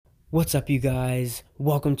What's up, you guys?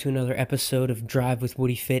 Welcome to another episode of Drive with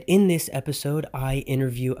Woody Fit. In this episode, I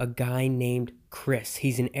interview a guy named Chris.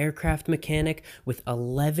 He's an aircraft mechanic with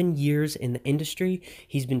 11 years in the industry.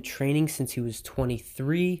 He's been training since he was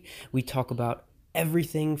 23. We talk about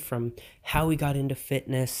everything from how he got into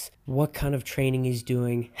fitness, what kind of training he's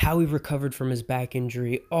doing, how he recovered from his back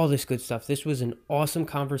injury, all this good stuff. This was an awesome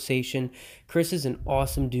conversation. Chris is an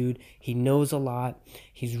awesome dude. He knows a lot.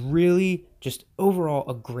 He's really just overall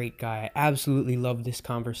a great guy. I absolutely love this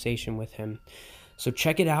conversation with him. So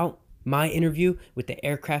check it out. My interview with the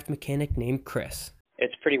aircraft mechanic named Chris.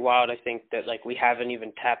 It's pretty wild, I think, that we haven't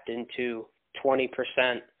even tapped into 20%.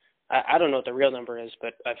 I don't know what the real number is,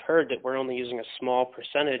 but I've heard that we're only using a small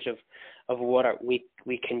percentage of what we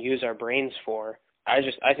can use our brains for. I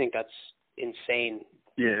think that's insane.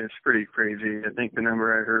 Yeah, it's pretty crazy. I think the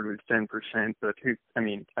number I heard was 10%, but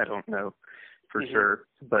I don't know for sure.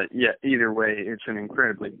 But yeah, either way, it's an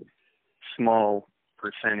incredibly small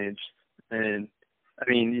percentage. And I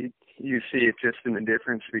mean, you see it just in the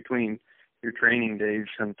difference between your training days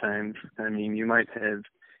sometimes. I mean, you might have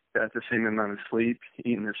got the same amount of sleep,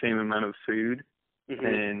 eating the same amount of food,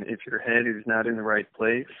 and if your head is not in the right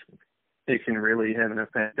place, it can really have an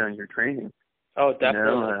effect on your training. Oh,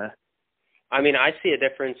 definitely. I see a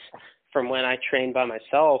difference from when I train by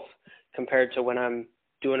myself compared to when I'm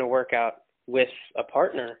doing a workout with a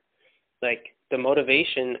partner. Like, the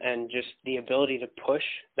motivation and just the ability to push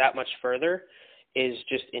that much further is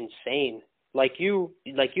just insane. Like you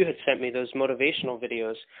had sent me those motivational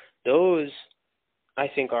videos. Those, I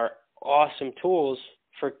think, are awesome tools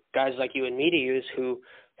for guys like you and me to use, who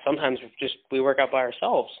sometimes we work out by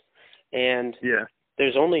ourselves. And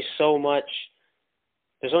there's only so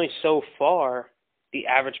far the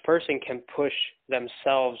average person can push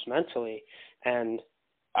themselves mentally. And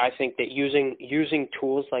I think that using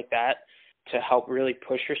tools like that to help really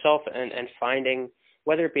push yourself and finding,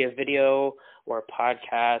 whether it be a video or a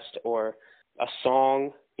podcast or a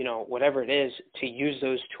song, whatever it is, to use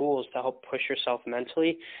those tools to help push yourself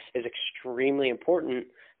mentally is extremely important,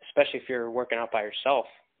 especially if you're working out by yourself.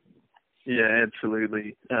 Yeah,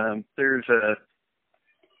 absolutely. There's a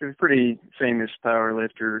pretty famous power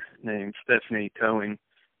lifter named Stephanie Cohen,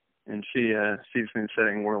 and she's been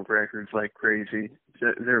setting world records like crazy.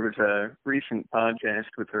 There was a recent podcast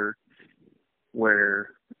with her where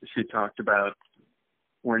she talked about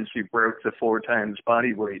when she broke the 4 times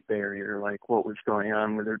body weight barrier, like what was going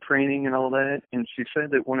on with her training and all that. And she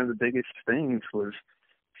said that one of the biggest things was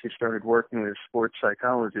she started working with a sports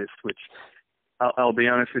psychologist, which I'll be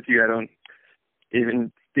honest with you, I don't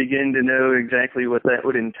even begin to know exactly what that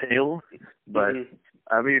would entail, but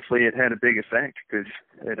obviously it had a big effect because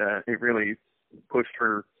it really pushed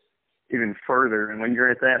her even further. And when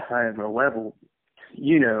you're at that high of a level,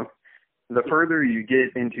 the further you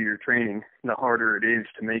get into your training, the harder it is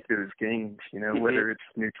to make those gains, whether it's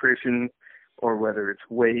nutrition or whether it's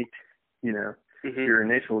weight, your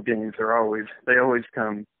initial gains they always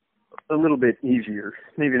come a little bit easier.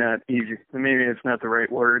 Maybe not easy. Maybe it's not the right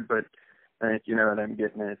word, but I think you know what I'm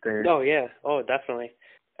getting at there. Oh, yeah. Oh, definitely.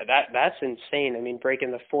 That's insane. I mean,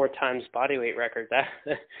 breaking the 4 times body weight record,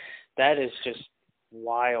 that is just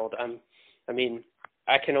wild. I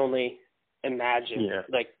can only imagine.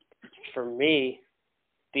 Yeah. For me,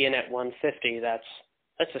 being at 150, that's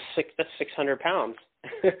 600 pounds.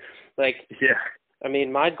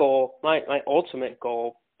 My goal, my ultimate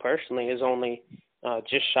goal personally is only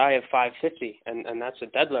just shy of 550, and that's a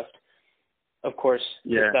deadlift. Of course,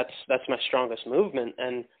 that's my strongest movement,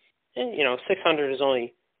 and 600 is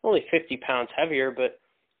only 50 pounds heavier, but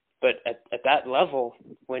at that level,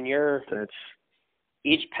 when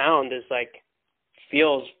each pound is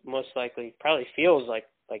probably feels like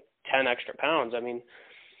 10 extra pounds.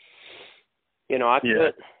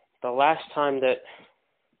 The last time that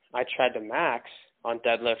I tried to max on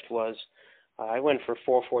deadlift was I went for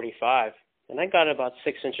 445, and I got about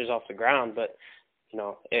 6 inches off the ground, but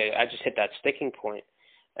I just hit that sticking point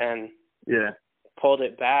and pulled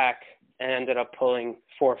it back and ended up pulling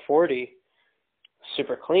 440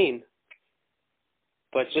 super clean.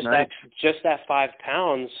 But just that 5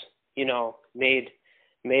 pounds,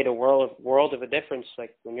 made a world of a difference.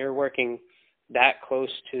 Like, when you're working that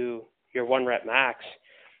close to your 1 rep max,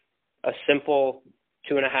 a simple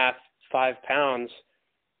 2.5, 5 pounds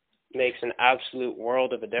makes an absolute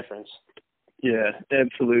world of a difference. Yeah,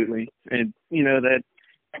 absolutely. And that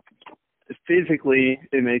physically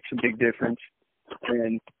it makes a big difference.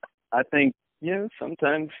 And I think,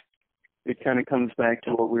 sometimes it kind of comes back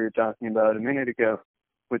to what we were talking about a minute ago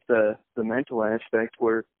with the mental aspect,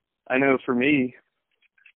 where I know for me,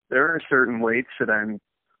 there are certain weights that I'm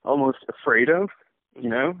almost afraid of You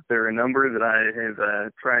know, they're a number that I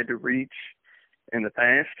have tried to reach in the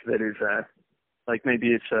past that is like maybe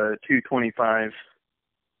it's a 225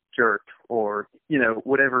 jerk, or you know,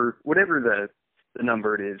 whatever the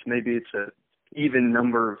number it is. Maybe it's a even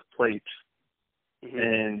number of plates.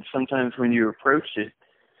 And sometimes when you approach it,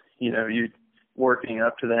 you know, you working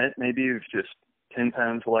up to that, maybe it was just 10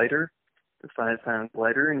 pounds lighter or 5 pounds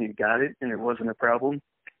lighter, and you got it and it wasn't a problem.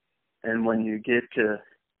 And when you get to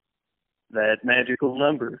that magical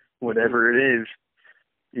number, whatever it is,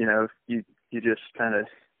 you know, you just kind of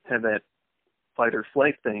have that fight or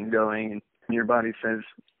flight thing going, and your body says,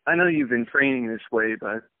 I know you've been training this way,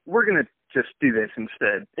 but we're going to just do this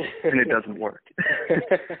instead, and it doesn't work.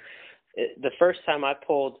 The first time I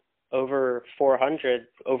pulled over 400,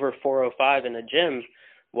 over 405 in a gym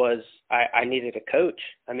was I needed a coach.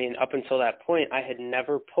 I mean, up until that point, I had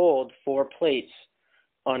never pulled 4 plates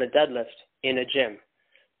on a deadlift in a gym.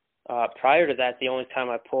 Prior to that, the only time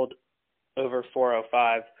I pulled over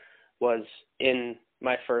 405 was in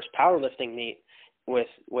my first powerlifting meet with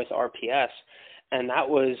RPS, and that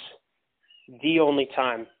was the only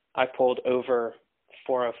time I pulled over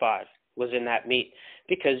 405 was in that meet,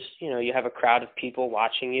 because you know, you have a crowd of people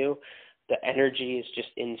watching you. The energy is just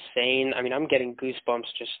insane. I mean, I'm getting goosebumps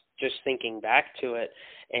just thinking back to it,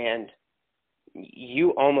 and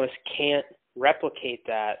you almost can't replicate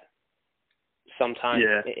that sometimes.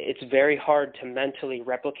 Yeah. It's very hard to mentally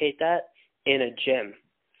replicate that in a gym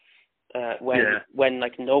when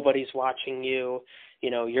like nobody's watching you. You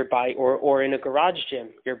know, you're by, or in a garage gym,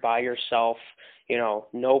 you're by yourself, you know,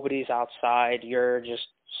 nobody's outside, you're just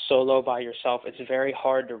solo by yourself. It's very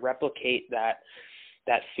hard to replicate that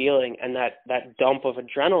feeling and that dump of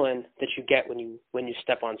adrenaline that you get when you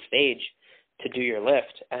step on stage to do your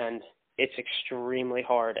lift. And it's extremely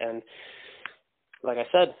hard. And like I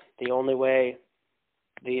said, the only way,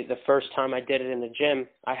 the first time I did it in the gym,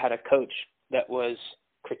 I had a coach that was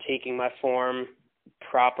critiquing my form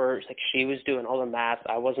proper. Like, she was doing all the math.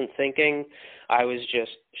 I wasn't thinking.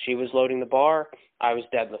 She was loading the bar. I was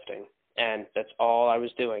deadlifting. And that's all I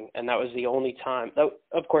was doing. And that was the only time.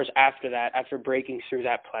 Of course, after that, after breaking through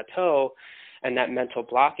that plateau and that mental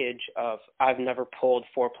blockage of I've never pulled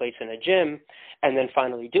 4 plates in a gym, and then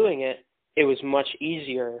finally doing it, it was much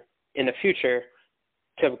easier in the future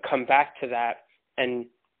to come back to that. And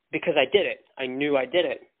because I did it, I knew I did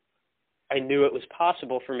it. I knew it was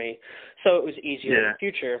possible for me. So it was easier in the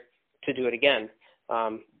future to do it again.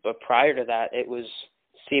 But prior to that, it was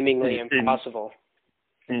seemingly impossible.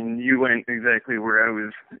 And you went exactly where I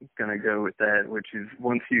was going to go with that, which is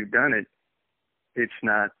once you've done it, it's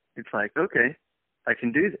like, okay, I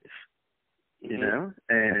can do this, you know?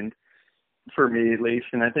 And for me at least,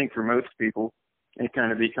 and I think for most people, it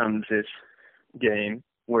kind of becomes this game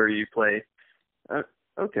where you play,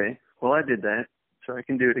 okay, well, I did that, so I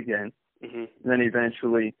can do it again. And then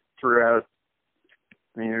eventually throughout,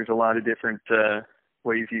 I mean, there's a lot of different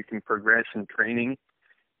ways you can progress in training,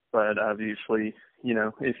 but obviously, you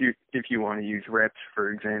know, if you want to use reps,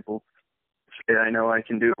 for example, say I know I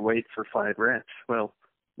can do a weight for 5 reps. Well,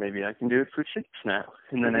 maybe I can do it for 6 now.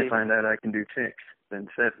 And then I find out I can do 6, then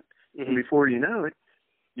 7. And before you know it,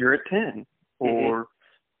 you're at 10. Or,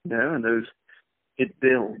 you know, and it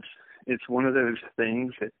builds. It's one of those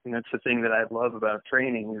things that, and that's the thing that I love about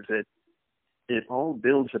training, is that it all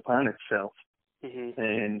builds upon itself.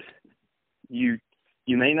 And you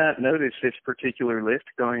may not notice this particular lift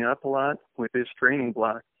going up a lot with this training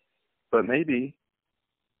block, but maybe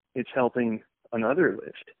it's helping another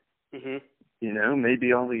lift. You know,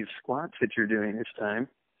 maybe all these squats that you're doing this time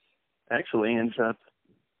actually ends up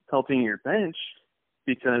helping your bench,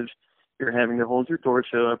 because you're having to hold your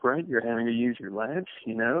torso upright, you're having to use your lats,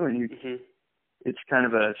 you know, and it's kind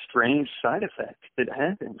of a strange side effect that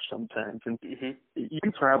happens sometimes. And you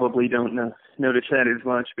probably don't notice that as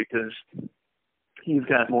much because you've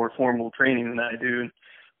got more formal training than I do. And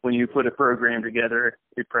when you put a program together,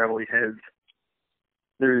 it probably has,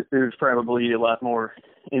 there's probably a lot more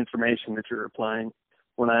information that you're applying.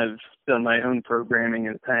 When I've done my own programming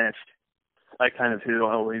in the past, I kind of had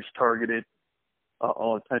always targeted,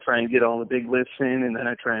 I try and get all the big lifts in, and then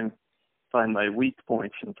I try and find my weak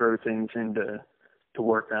points and throw things in to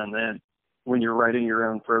work on that. When you're writing your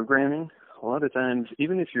own programming, a lot of times,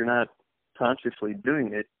 even if you're not consciously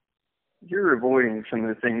doing it, you're avoiding some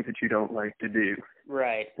of the things that you don't like to do.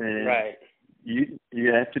 Right, and right. You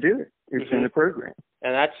have to do it. It's in the program.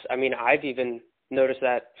 And that's, I mean, I've even noticed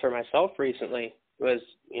that for myself recently, was,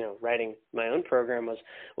 you know, writing my own program was,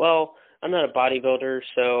 well, I'm not a bodybuilder,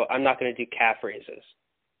 so I'm not going to do calf raises.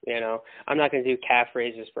 You know, I'm not going to do calf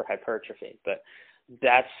raises for hypertrophy. But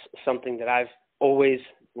that's something that I've always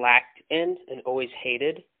lacked in and always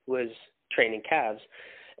hated was training calves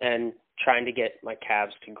and trying to get my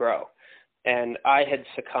calves to grow. And I had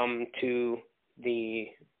succumbed to the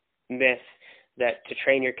myth that to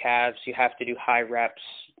train your calves, you have to do high reps,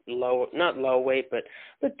 not low weight, but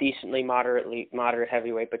decently moderate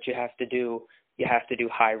heavyweight, but you have to do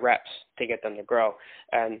high reps to get them to grow.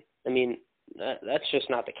 And I mean, that's just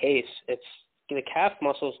not the case. The calf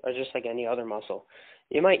muscles are just like any other muscle.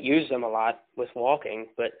 You might use them a lot with walking,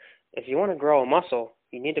 but if you want to grow a muscle,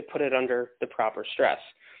 you need to put it under the proper stress.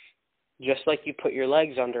 Just like you put your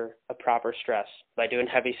legs under a proper stress by doing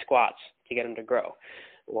heavy squats to get them to grow,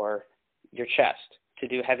 or your chest to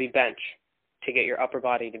do heavy bench to get your upper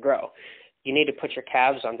body to grow. You need to put your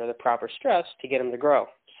calves under the proper stress to get them to grow.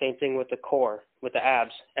 Same thing with the core, with the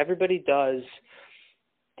abs. Everybody does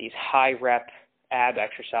these high rep ab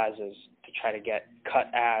exercises to try to get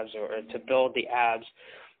cut abs or to build the abs.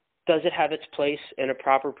 Does it have its place in a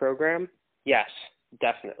proper program? Yes,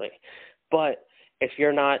 definitely. But if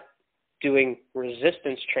you're not doing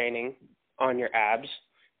resistance training on your abs,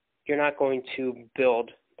 you're not going to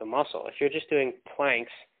build the muscle. If you're just doing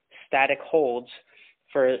planks, static holds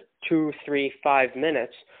for 2, 3, 5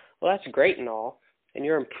 minutes, well, that's great and all, and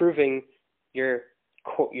you're improving your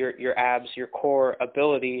abs, your core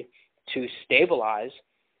ability to stabilize,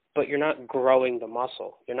 but you're not growing the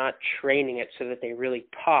muscle. You're not training it so that they really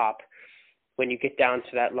pop when you get down to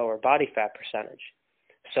that lower body fat percentage.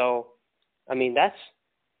 So, I mean, that's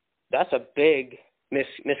a big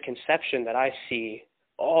misconception that I see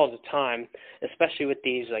all the time, especially with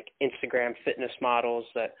these like Instagram fitness models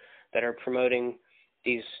that are promoting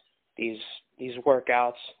these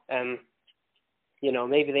workouts. And you know,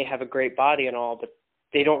 maybe they have a great body and all, but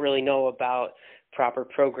they don't really know about proper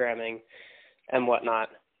programming and whatnot.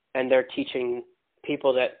 And they're teaching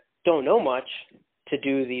people that don't know much to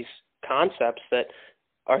do these concepts that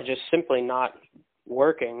are just simply not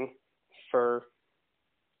working for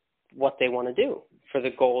what they want to do, for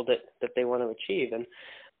the goal that they want to achieve. And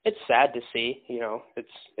it's sad to see, you know,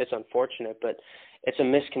 it's unfortunate, but it's a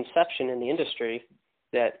misconception in the industry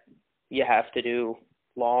that you have to do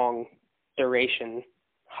long duration,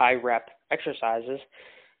 high rep exercises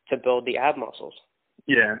to build the ab muscles.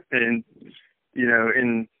 Yeah, and you know,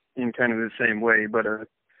 in kind of the same way, but a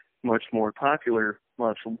much more popular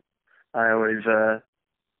muscle. I always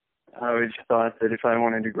thought that if I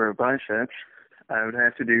wanted to grow biceps, I would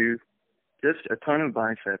have to do just a ton of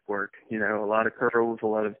bicep work. You know, a lot of curls, a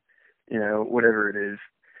lot of, you know, whatever it is,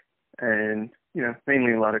 and you know,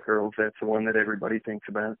 mainly a lot of curls. That's the one that everybody thinks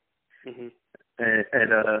about. Mm-hmm.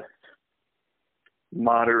 At a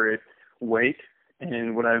moderate weight,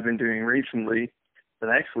 and what I've been doing recently that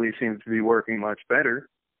actually seems to be working much better,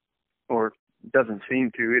 or doesn't seem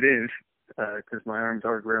to, it is, because my arms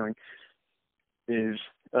are growing, is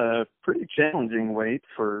a pretty challenging weight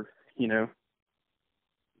for, you know,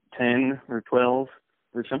 10 or 12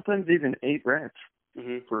 or sometimes even 8 reps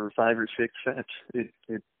for 5 or 6 sets.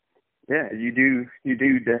 Yeah, you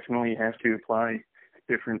do definitely have to apply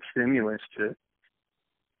different stimulus to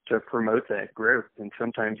promote that growth, and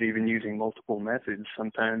sometimes even using multiple methods.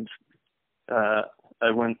 Sometimes I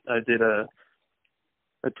did a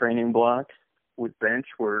training block with bench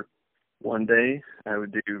where one day I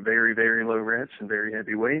would do very, very low reps and very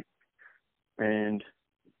heavy weight, and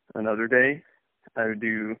another day I would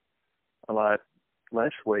do a lot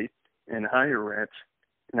less weight and higher reps,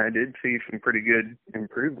 and I did see some pretty good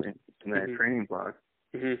improvement in that training block.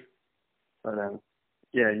 Mm-hmm. But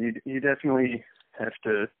yeah, you definitely have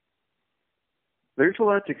to. There's a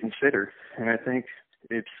lot to consider, and I think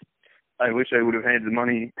I wish I would have had the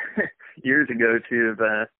money years ago to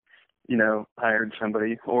have, you know, hired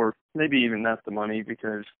somebody, or maybe even not the money,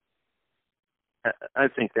 because I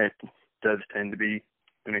think that does tend to be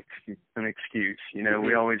an excuse. You know,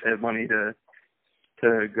 we always have money to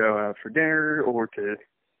go out for dinner or to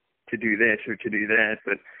do this or to do that,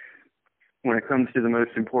 but when it comes to the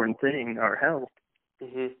most important thing, our health,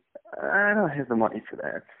 I don't have the money for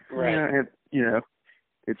that. Right. I don't have, you know,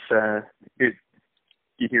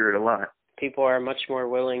 you hear it a lot. People are much more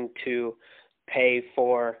willing to pay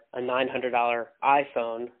for a $900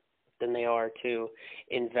 iPhone than they are to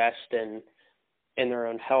invest in their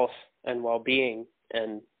own health and well-being.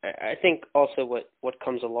 And I think also what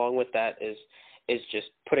comes along with that is just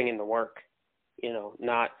putting in the work, you know,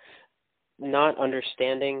 not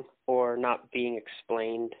understanding or not being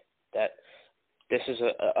explained that this is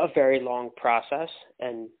a very long process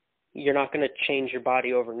and you're not going to change your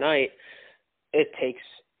body overnight. It takes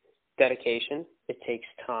dedication. It takes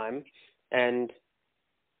time. And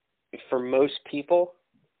for most people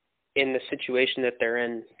in the situation that they're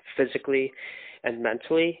in physically and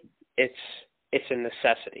mentally, it's a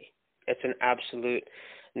necessity. It's an absolute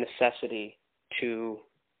necessity to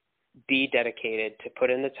be dedicated, to put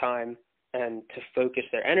in the time, and to focus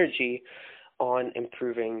their energy on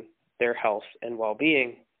improving their health and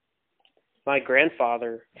well-being. My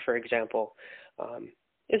grandfather, for example,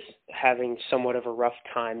 is having somewhat of a rough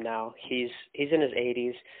time now. He's in his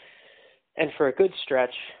 80s, and for a good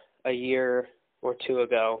stretch, a year or two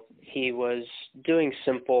ago, he was doing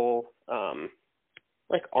simple,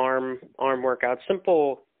 like arm workouts,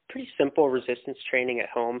 pretty simple resistance training at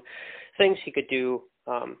home, things he could do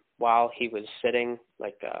while he was sitting,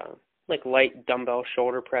 like light dumbbell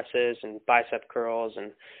shoulder presses and bicep curls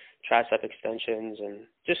and tricep extensions and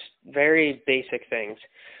just very basic things.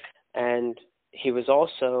 And he was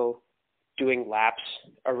also doing laps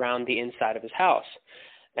around the inside of his house.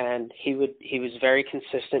 And he was very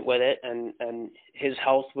consistent with it, and his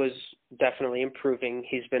health was definitely improving.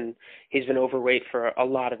 He's been overweight for a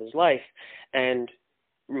lot of his life, and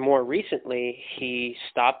more recently he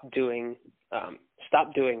stopped doing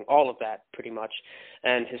all of that pretty much,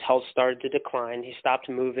 and his health started to decline. He stopped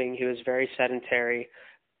moving. He was very sedentary.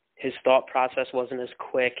 His thought process wasn't as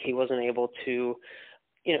quick. He wasn't able to,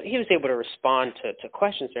 he was able to respond to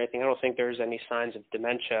questions and everything. I don't think there was any signs of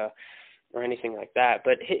dementia or anything like that,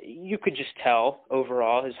 but you could just tell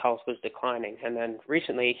overall his health was declining. And then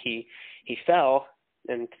recently he fell,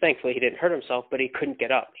 and thankfully he didn't hurt himself, but he couldn't get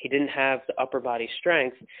up. He didn't have the upper body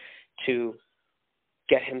strength to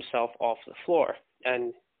get himself off the floor.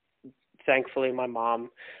 And thankfully my mom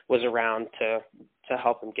was around to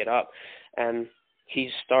help him get up. And he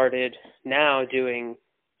started now doing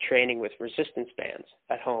training with resistance bands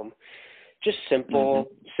at home. Just simple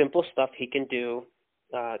stuff he can do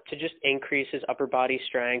to just increase his upper body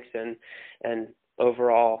strength and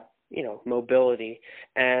overall, mobility.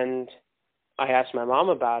 And I asked my mom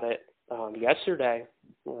about it yesterday,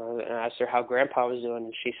 and I asked her how Grandpa was doing,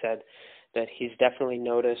 and she said that he's definitely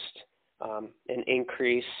noticed an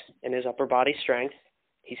increase in his upper body strength.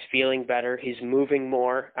 He's feeling better. He's moving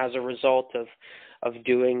more as a result of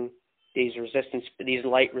doing these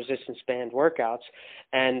light resistance band workouts,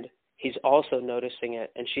 and he's also noticing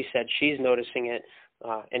it. And she said she's noticing it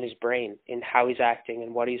in his brain, in how he's acting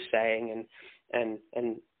and what he's saying,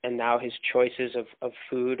 and now his choices of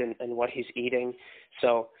food and what he's eating.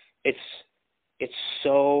 So it's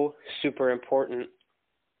so super important,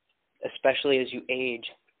 especially as you age,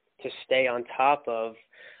 to stay on top of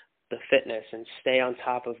the fitness and stay on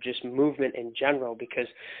top of just movement in general, because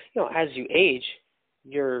as you age,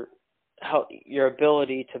 your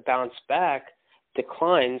ability to bounce back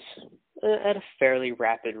declines at a fairly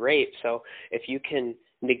rapid rate. So if you can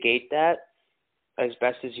negate that as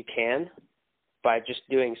best as you can by just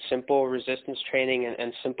doing simple resistance training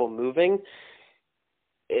and simple moving,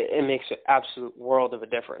 it makes an absolute world of a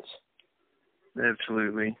difference.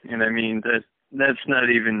 Absolutely. And I mean, that's not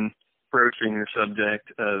even broaching the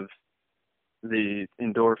subject of the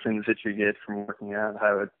endorphins that you get from working out,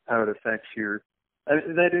 how it affects your,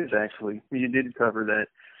 that is actually, you did cover that,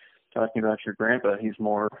 talking about your grandpa. He's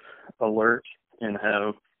more alert in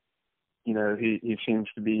how, he seems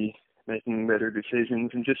to be making better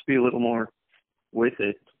decisions and just be a little more with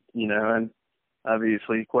it. I'm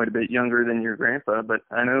obviously quite a bit younger than your grandpa, but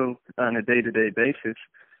I know on a day-to-day basis,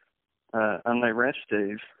 on my rest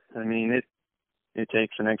days, I mean, it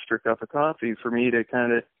takes an extra cup of coffee for me to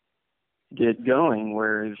kind of get going,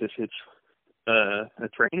 whereas if it's a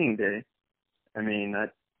training day, I mean,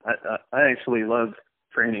 I actually love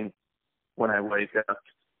training when I wake up,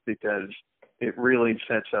 because it really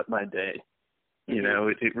sets up my day.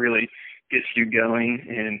 It really gets you going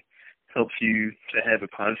and helps you to have a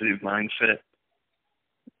positive mindset.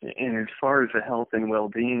 And as far as the health and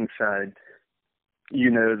well-being side,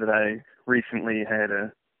 that I recently had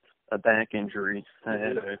a back injury. I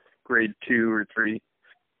had a grade 2 or 3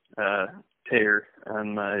 tear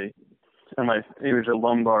on my, it was a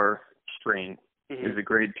lumbar strain. It was a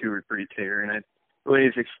grade 2 or 3 tear, and the way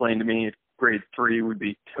it's explained to me, grade 3 would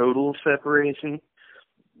be total separation,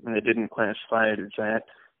 and they didn't classify it as that.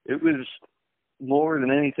 It was more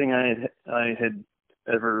than anything I had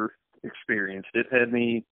ever experienced. It had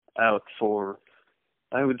me out for,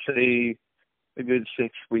 I would say, a good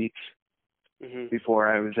 6 weeks before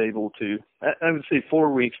I was able to, I would say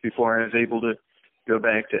 4 weeks before I was able to go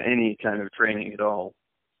back to any kind of training at all.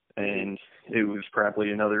 And it was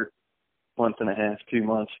probably another month and a half, 2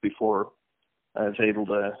 months before I was able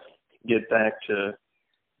to get back to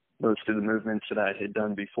most of the movements that I had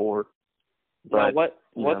done before. But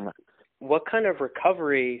now, what kind of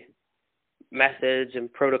recovery methods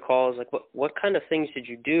and protocols, like what kind of things did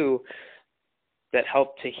you do that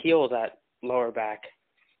helped to heal that lower back?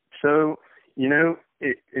 So,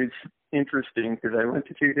 it's interesting because I went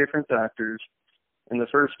to two different doctors, and the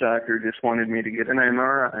first doctor just wanted me to get an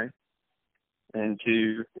MRI, and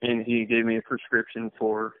he gave me a prescription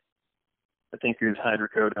for, I think it was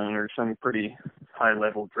hydrocodone or some pretty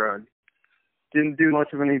high-level drug. Didn't do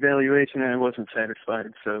much of an evaluation, and I wasn't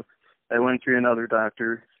satisfied, so I went to another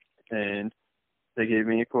doctor, and they gave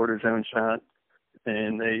me a cortisone shot,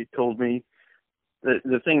 and they told me that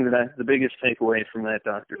the biggest takeaway from that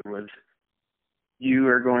doctor was, you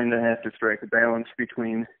are going to have to strike a balance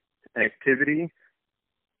between activity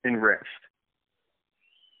and rest.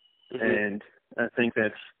 Mm-hmm. And I think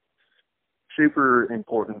that's super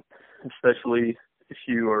important, especially if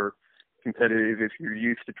you are competitive, if you're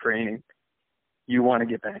used to training. You want to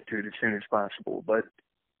get back to it as soon as possible, but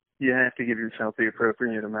you have to give yourself the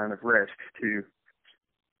appropriate amount of rest too.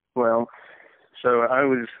 Well, so I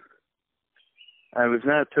was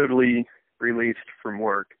not totally released from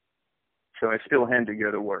work, so I still had to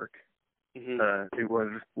go to work. Mm-hmm. It was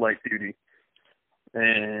light duty,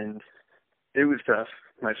 and it was tough.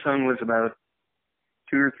 My son was about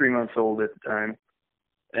 2 or 3 months old at the time,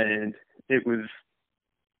 and it was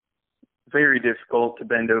very difficult to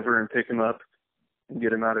bend over and pick him up and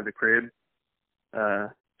get him out of the crib.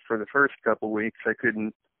 For the first couple weeks, I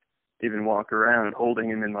couldn't even walk around holding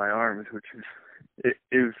him in my arms, which it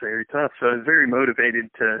was very tough. So I was very motivated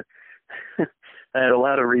to I had a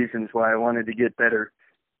lot of reasons why I wanted to get better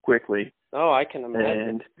quickly. Oh, I can imagine.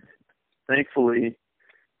 And thankfully,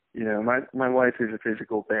 my wife is a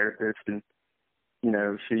physical therapist, and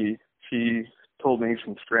she told me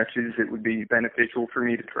some stretches that would be beneficial for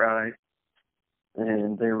me to try.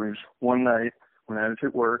 And there was one night when I was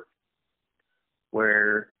at work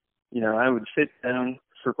where, I would sit down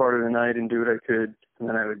for part of the night and do what I could, and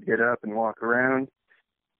then I would get up and walk around.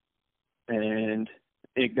 And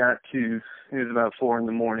it was about 4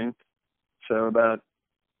 a.m, so about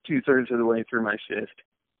 2/3 of the way through my shift.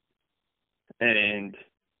 And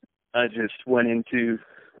I just went into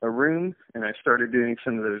a room and I started doing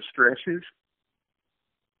some of those stretches,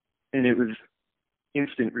 and it was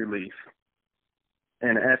instant relief.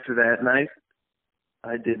 And after that night,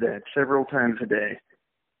 I did that several times a day,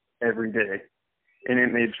 every day, and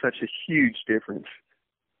it made such a huge difference.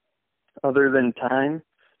 Other than time,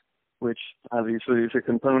 which obviously is a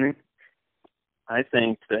component, I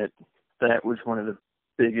think that was one of the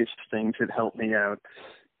biggest things that helped me out.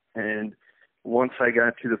 And once I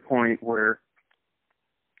got to the point where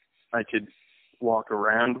I could walk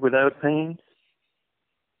around without pain,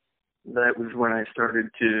 that was when I started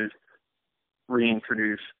to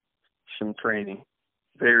reintroduce some training.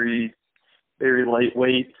 Very, very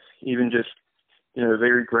lightweight, even just,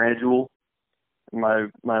 very gradual. My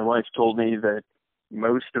wife told me that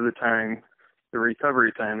most of the time, the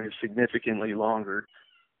recovery time is significantly longer.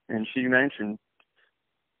 And she mentioned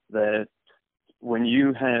that when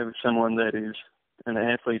you have someone that is an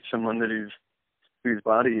athlete, whose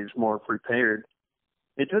body is more prepared,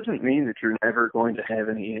 it doesn't mean that you're never going to have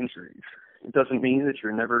any injuries. It doesn't mean that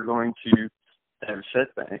you're never going to have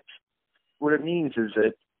setbacks. What it means is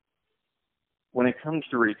that when it comes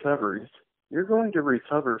to recovery, you're going to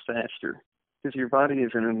recover faster because your body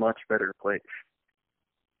is in a much better place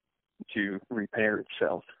to repair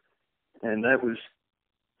itself. And that was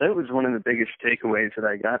one of the biggest takeaways that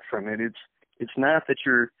I got from it. It's not that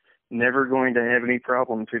you're never going to have any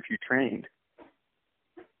problems if you trained,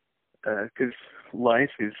 because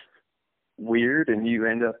life is weird, and you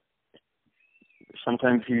end up,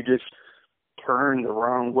 sometimes you just turn the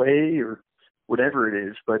wrong way or whatever it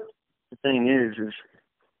is. But the thing is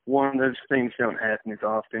one, those things don't happen as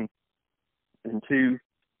often, and two,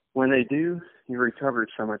 when they do, you recover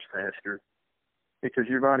so much faster because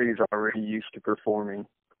your body is already used to performing,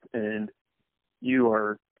 and you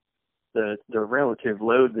are the relative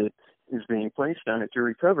load that is being placed on it to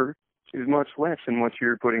recover is much less than what you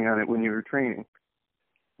were putting on it when you were training.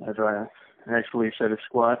 As I actually set a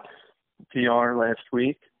squat PR last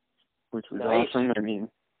week, which was nice. Awesome. I mean,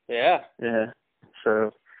 yeah.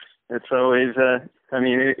 So it's always,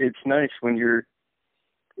 it's nice when you're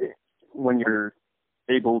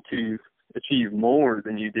able to achieve more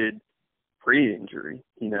than you did pre-injury.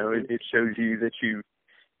 It shows you that you've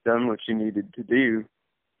done what you needed to do,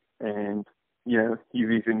 and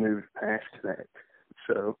you've even moved past that.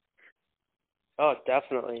 So. Oh,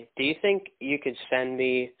 definitely. Do you think you could send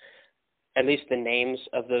me at least the names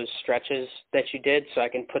of those stretches that you did so I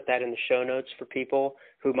can put that in the show notes for people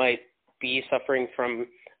who might be suffering from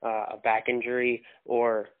a back injury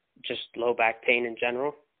or just low back pain in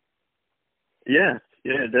general? Yeah,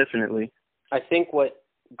 definitely. I think what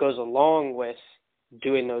goes along with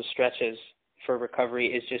doing those stretches for recovery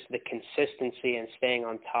is just the consistency and staying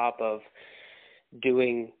on top of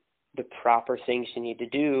doing the proper things you need to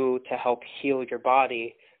do to help heal your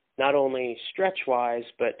body, not only stretch-wise,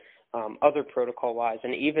 but other protocol-wise.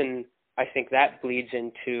 And even I think that bleeds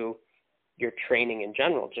into your training in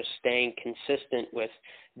general, just staying consistent with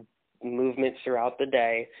movement throughout the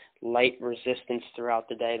day, light resistance throughout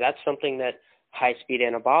the day. That's something that high-speed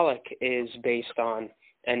anabolic is based on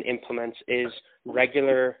and implements, is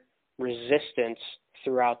regular resistance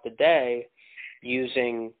throughout the day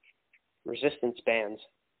using resistance bands.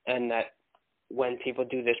 And that when people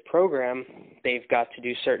do this program, they've got to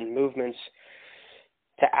do certain movements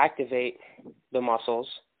to activate the muscles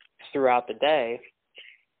throughout the day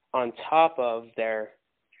on top of their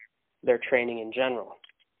training in general.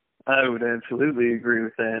 I would absolutely agree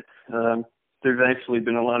with that. There's actually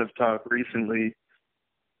been a lot of talk recently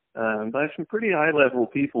by some pretty high-level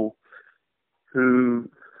people who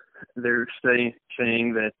they're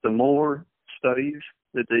saying that the more studies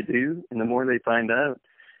that they do and the more they find out,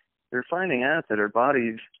 they're finding out that our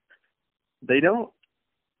bodies, they don't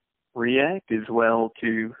react as well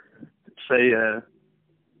to, say,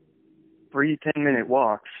 3 10-minute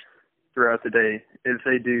walks throughout the day as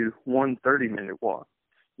they do 1 30-minute walk.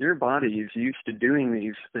 Your body is used to doing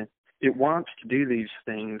these things. It wants to do these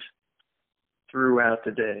things throughout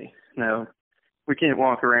the day. Now, we can't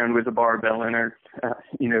walk around with a barbell in our,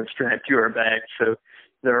 strapped to our back, so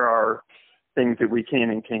there are things that we can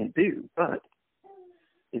and can't do. But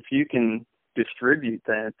if you can distribute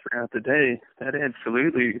that throughout the day, that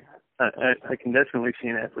absolutely, I can definitely see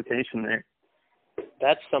an application there.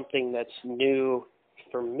 That's something that's new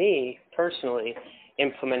for me personally,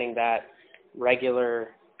 implementing that regular,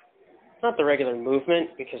 not the regular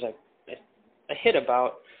movement, because I hit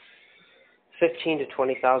about 15 to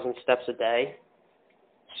 20,000 steps a day.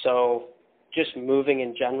 So just moving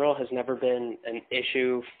in general has never been an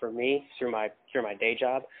issue for me through my day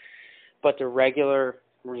job. But the regular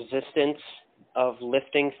resistance of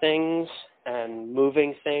lifting things and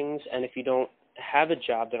moving things, and if you don't have a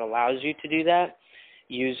job that allows you to do that,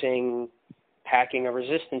 packing a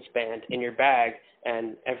resistance band in your bag,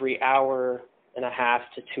 and every hour and a half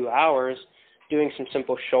to 2 hours doing some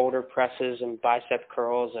simple shoulder presses and bicep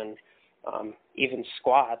curls and even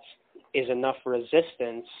squats is enough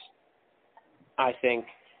resistance, I think,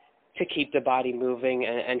 to keep the body moving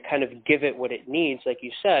and kind of give it what it needs, like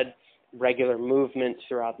you said, regular movement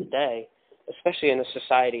throughout the day, especially in a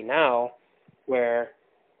society now where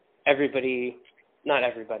not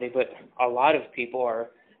everybody, but a lot of people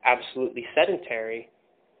are absolutely sedentary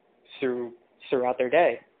throughout their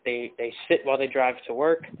day. They sit while they drive to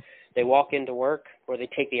work, they walk into work, or they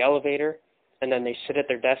take the elevator, and then they sit at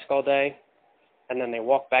their desk all day, and then they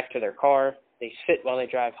walk back to their car. They sit while they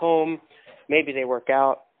drive home. Maybe they work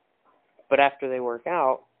out, but after they work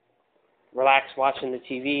out, relax watching the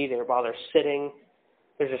TV while they're sitting.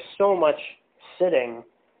 There's just so much sitting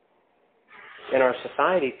in our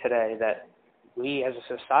society today that we as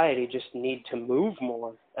a society just need to move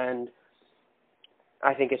more. And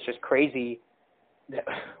I think it's just crazy that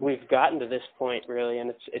we've gotten to this point, really,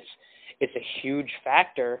 and it's a huge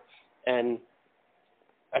factor. And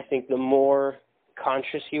I think the more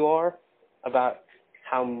conscious you are about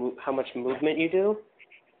how much movement you do,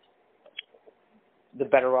 the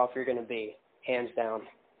better off you're going to be, hands down.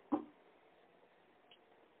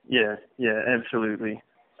 Yeah, absolutely.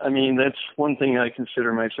 I mean, that's one thing I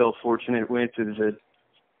consider myself fortunate with, is that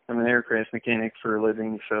I'm an aircraft mechanic for a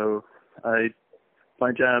living, so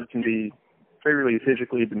my job can be fairly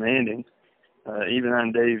physically demanding, even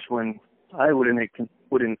on days when I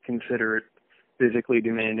wouldn't consider it physically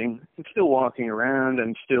demanding. I'm still walking around,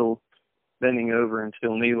 I'm still bending over and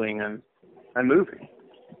still kneeling, I'm moving.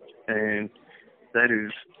 And that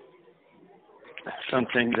is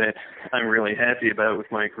something that I'm really happy about with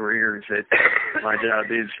my career, is that my job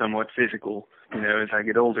is somewhat physical. As I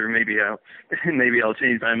get older, maybe I'll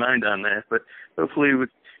change my mind on that, but hopefully with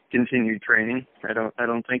continued training, I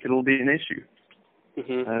don't think it'll be an issue.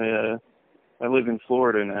 Mm-hmm. I live in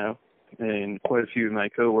Florida now, and quite a few of my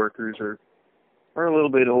coworkers are a little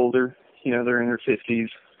bit older. They're in their 50s,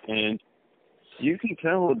 and you can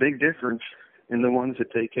tell a big difference in the ones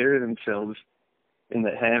that take care of themselves and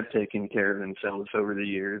that have taken care of themselves over the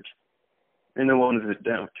years, and the ones that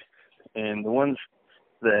don't. And the ones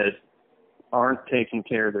that aren't taking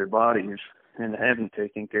care of their bodies and haven't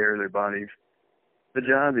taken care of their bodies, the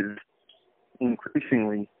job is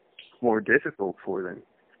increasingly more difficult for them.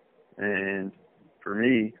 And for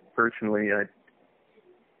me, personally,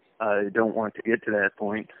 I don't want to get to that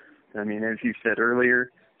point. I mean, as you said earlier,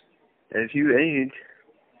 as you age,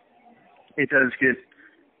 it does get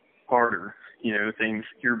harder. You know, things,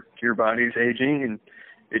 your body's aging and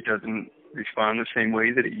it doesn't respond the same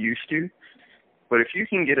way that it used to. But if you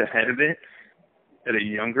can get ahead of it at a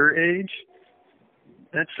younger age,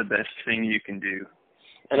 that's the best thing you can do.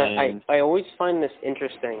 And I always find this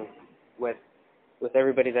interesting with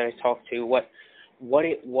everybody that I talk to, what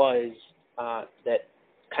it was that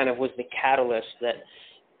kind of was the catalyst that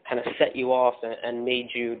kind of set you off and made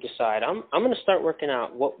you decide, I'm going to start working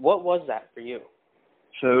out. What was that for you?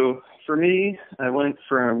 So for me, I was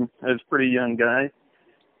a pretty young guy,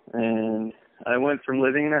 and I went from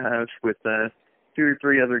living in a house with 2 or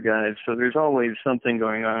 3 other guys, so there's always something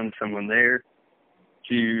going on, someone there,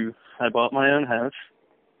 to I bought my own house,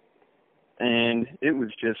 and it was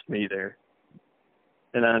just me there.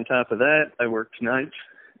 And on top of that, I worked nights,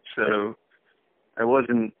 so I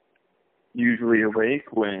wasn't usually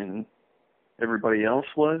awake when everybody else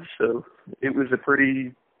was, so it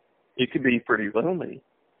could be pretty lonely.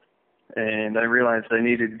 And I realized I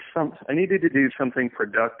needed to do something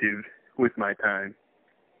productive with my time.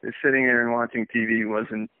 Just sitting there and watching TV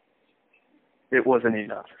wasn't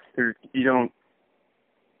enough. You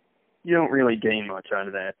don't really gain much out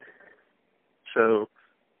of that. So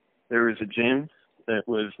there was a gym that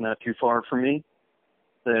was not too far from me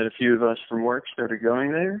that a few of us from work started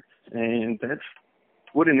going there, and that's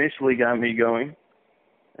what initially got me going.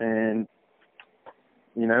 And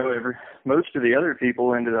you know, most of the other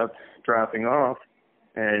people ended up dropping off,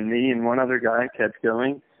 and me and one other guy kept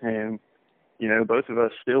going, and you know, both of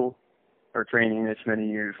us still are training this many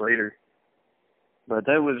years later. But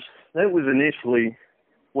that was initially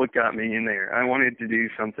what got me in there. I wanted to do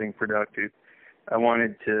something productive. I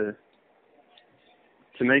wanted to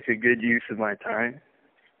make a good use of my time.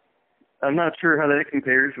 I'm not sure how that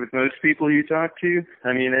compares with most people you talk to.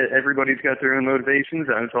 I mean, everybody's got their own motivations.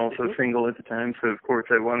 I was also single at the time, so of course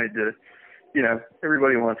I wanted to, you know,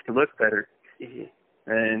 everybody wants to look better.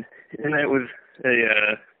 And that was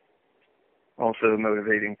also a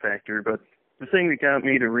motivating factor. But the thing that got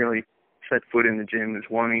me to really set foot in the gym is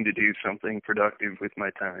wanting to do something productive with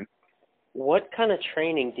my time. What kind of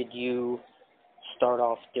training did you start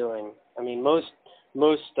off doing? I mean, most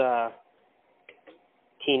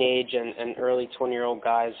teenage and early 20-year-old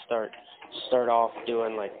guys start off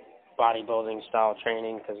doing like bodybuilding style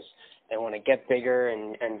training because they want to get bigger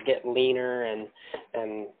and get leaner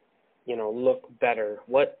and you know, look better.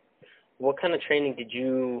 What kind of training did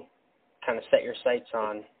you kind of set your sights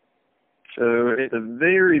on? So at the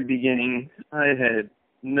very beginning, I had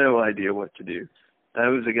no idea what to do. I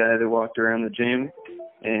was a guy that walked around the gym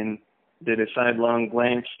and did a sidelong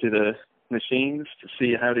glance to the machines to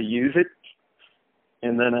see how to use it,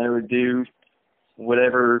 and then I would do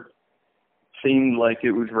whatever seemed like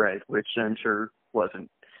it was right, which I'm sure wasn't.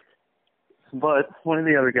 But one of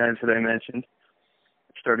the other guys that I mentioned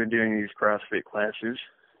started doing these CrossFit classes,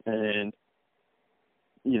 and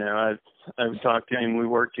you know, I would talk to him. We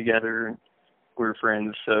worked together, and we were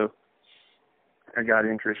friends, so I got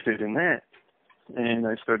interested in that, and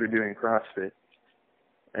I started doing CrossFit.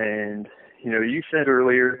 And you know, you said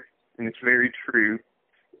earlier, and it's very true,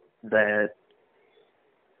 that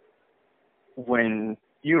when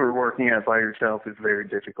you are working out by yourself, it's very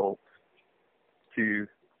difficult to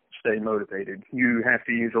stay motivated. You have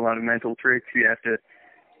to use a lot of mental tricks. You have to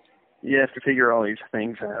figure all these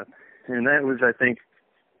things out. And that was, I think,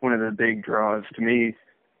 one of the big draws to me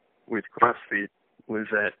with CrossFit was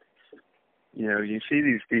that, you know, you see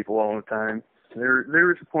these people all the time. There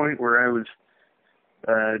was a point where I was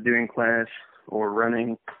doing class or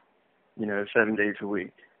running, you know, 7 days a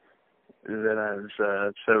week, that I was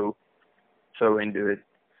so into it.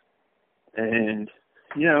 And,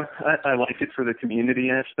 you know, I liked it for the community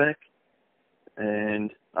aspect,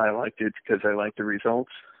 and I liked it because I liked the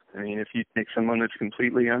results. I mean, if you take someone that's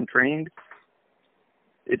completely untrained,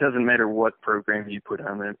 it doesn't matter what program you put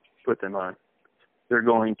them on. They're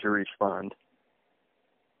going to respond.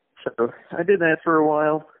 So I did that for a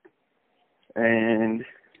while, and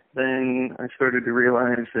then I started to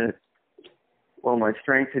realize that while my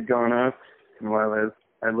strength had gone up, and while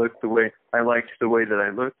I liked the way that I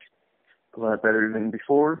looked a lot better than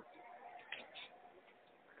before,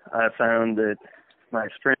 I found that my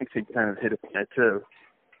strength had kind of hit a plateau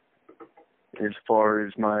as far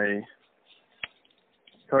as my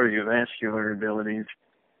cardiovascular abilities.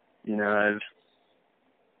 You know,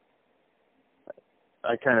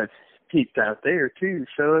 I kind of peaked out there too,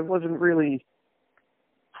 so it wasn't really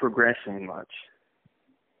progressing much.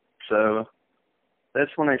 So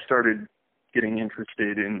that's when I started getting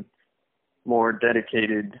interested in more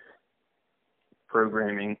dedicated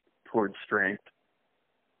programming towards strength.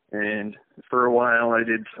 And for a while, I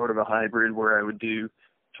did sort of a hybrid where I would do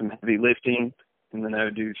some heavy lifting, and then I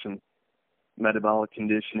would do some metabolic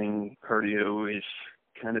conditioning, cardio-ish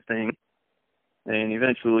kind of thing. And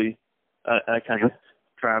eventually, I kind of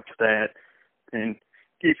dropped that. And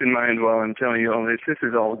keep in mind, while I'm telling you all this, this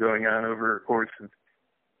is all going on over a course of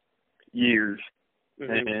years.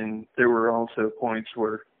 Mm-hmm. And there were also points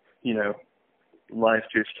where, you know, life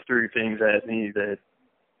just threw things at me that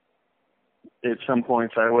at some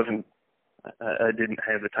points I didn't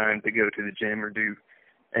have the time to go to the gym or do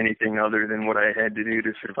anything other than what I had to do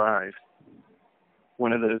to survive.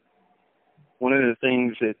 One of the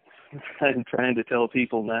things that I'm trying to tell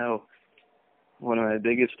people now, one of my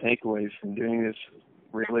biggest takeaways from doing this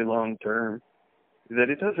really long term, is that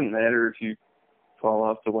it doesn't matter if you fall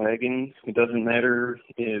off the wagon. It doesn't matter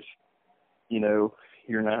if, you know,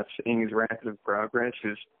 you're not seeing as rapid of progress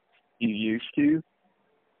as you used to.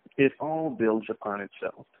 It all builds upon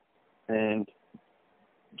itself. And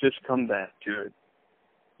just come back to it.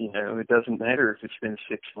 You know, it doesn't matter if it's been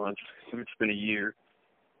 6 months, if it's been a year.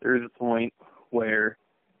 There's a point where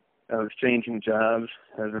I was changing jobs.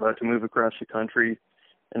 I was about to move across the country,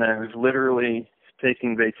 and I was literally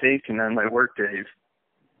taking vacation on my work days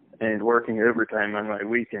and working overtime on my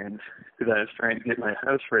weekends because I was trying to get my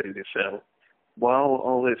house ready to sell while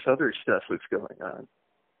all this other stuff was going on.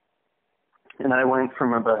 And I went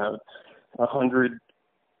from about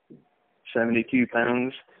 172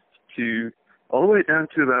 pounds to all the way down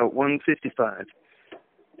to about 155.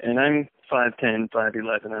 And I'm 5'10",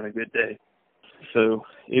 5'11" on a good day. So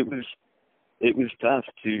it was tough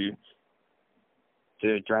to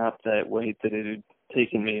drop that weight that it had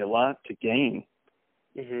taken me a lot to gain.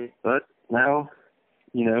 Mm-hmm. But now,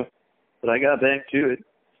 you know, but I got back to it.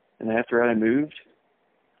 And after I moved,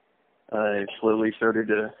 I slowly started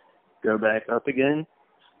to go back up again.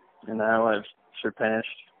 And now I've surpassed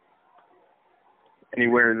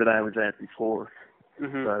anywhere that I was at before.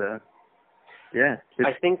 Mm-hmm. But, yeah.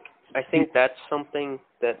 I think that's something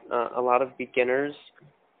that a lot of beginners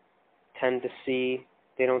tend to see.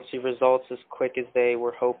 They don't see results as quick as they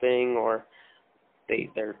were hoping, or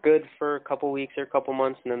they're good for a couple weeks or a couple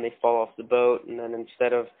months, and then they fall off the boat, and then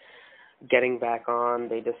instead of getting back on,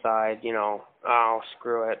 they decide, you know, oh,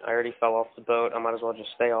 screw it, I already fell off the boat, I might as well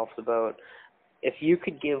just stay off the boat. If you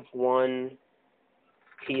could give one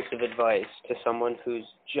piece of advice to someone who's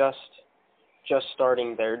just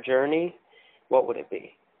starting their journey, what would it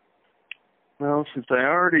be? Well, since I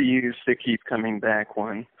already used the keep coming back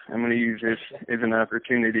one, I'm going to use this as an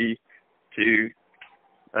opportunity to,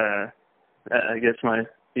 I guess my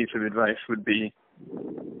piece of advice would be,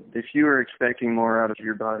 if you are expecting more out of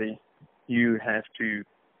your body, you have to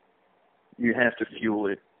fuel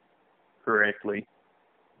it correctly.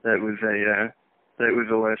 That was a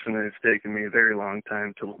lesson that has taken me a very long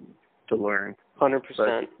time to learn.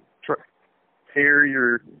 100%. Pair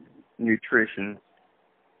your nutrition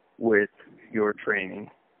with your training.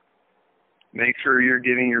 Make sure you're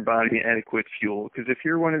giving your body adequate fuel, because if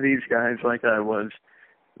you're one of these guys like I was,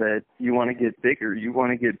 that you want to get bigger, you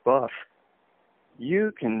want to get buff,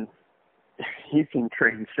 you can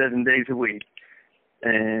train 7 days a week,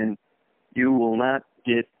 and you will not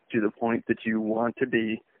get to the point that you want to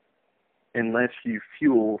be unless you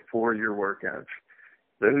fuel for your workouts.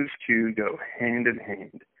 Those two go hand in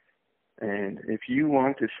hand. And if you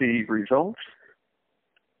want to see results,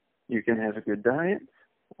 you can have a good diet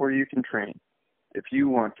or you can train. If you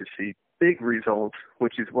want to see big results,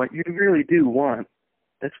 which is what you really do want,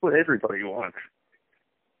 that's what everybody wants,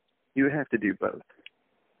 you have to do both.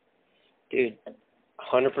 Dude,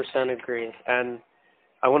 100% agree. And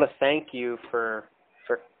I want to thank you for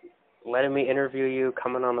letting me interview you,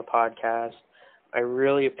 coming on the podcast. I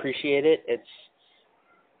really appreciate it. It's,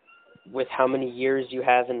 with how many years you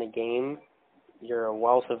have in the game, you're a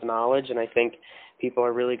wealth of knowledge, and I think people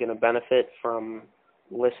are really going to benefit from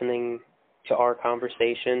listening to our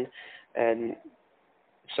conversation. And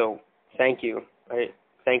so thank you. I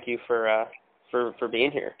thank you for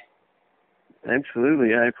being here.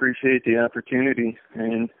 Absolutely. I appreciate the opportunity,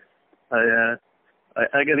 and I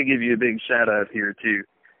got to give you a big shout out here too,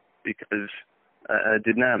 because I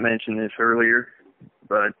did not mention this earlier,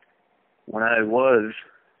 but when I was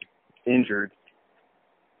injured,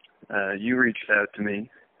 you reached out to me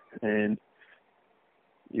and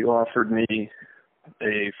you offered me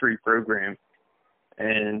a free program,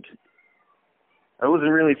 and I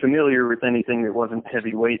wasn't really familiar with anything that wasn't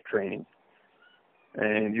heavyweight training,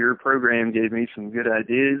 and your program gave me some good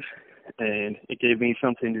ideas, and it gave me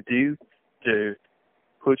something to do to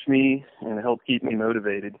push me and help keep me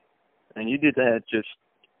motivated. And you did that just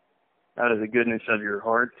out of the goodness of your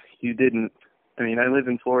heart. You didn't I mean, I live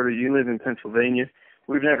in Florida, you live in Pennsylvania.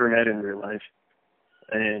 We've never met in real life.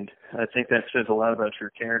 And I think that says a lot about your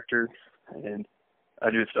character. And I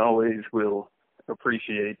just always will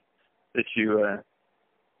appreciate that you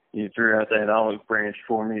threw out that olive branch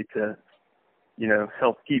for me to,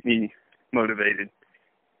 help keep me motivated.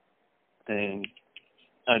 And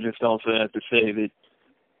I just also have to say that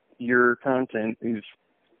your content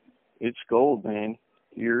it's gold, man.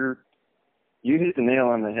 You hit the nail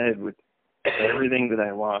on the head with everything that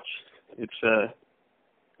I watch.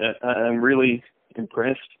 I'm really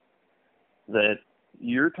impressed that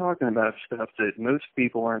you're talking about stuff that most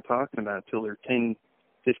people aren't talking about till they're 10,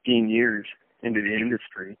 15 years into the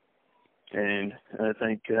industry. And I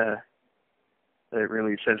think that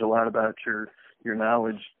really says a lot about your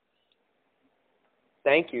knowledge.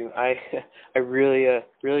 Thank you. I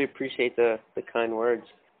really appreciate the kind words.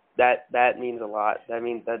 That means a lot. That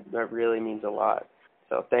really means a lot.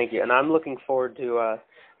 So thank you. And I'm looking forward to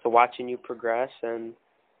watching you progress and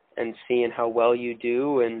seeing how well you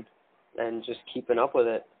do and just keeping up with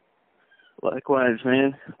it. Likewise,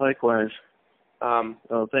 man. Likewise.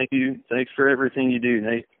 Well, thank you. Thanks for everything you do,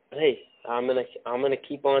 Nate. Hey, I'm gonna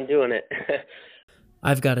keep on doing it.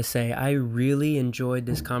 I've got to say, I really enjoyed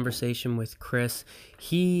this conversation with Chris.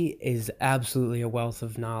 He is absolutely a wealth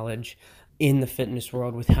of knowledge in the fitness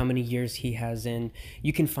world with how many years he has in.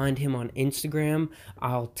 You can find him on Instagram.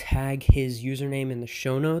 I'll tag his username in the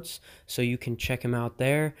show notes so you can check him out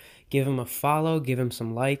there. Give him a follow, give him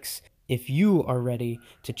some likes. If you are ready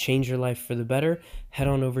to change your life for the better, head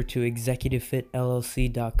on over to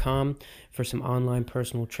executivefitllc.com for some online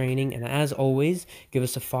personal training. And as always, give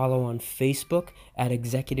us a follow on Facebook at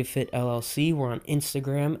Executive Fit LLC. We're on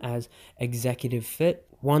Instagram as Executive Fit.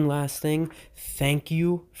 One last thing, thank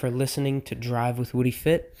you for listening to Drive with Woody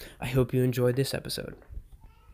Fit. I hope you enjoyed this episode.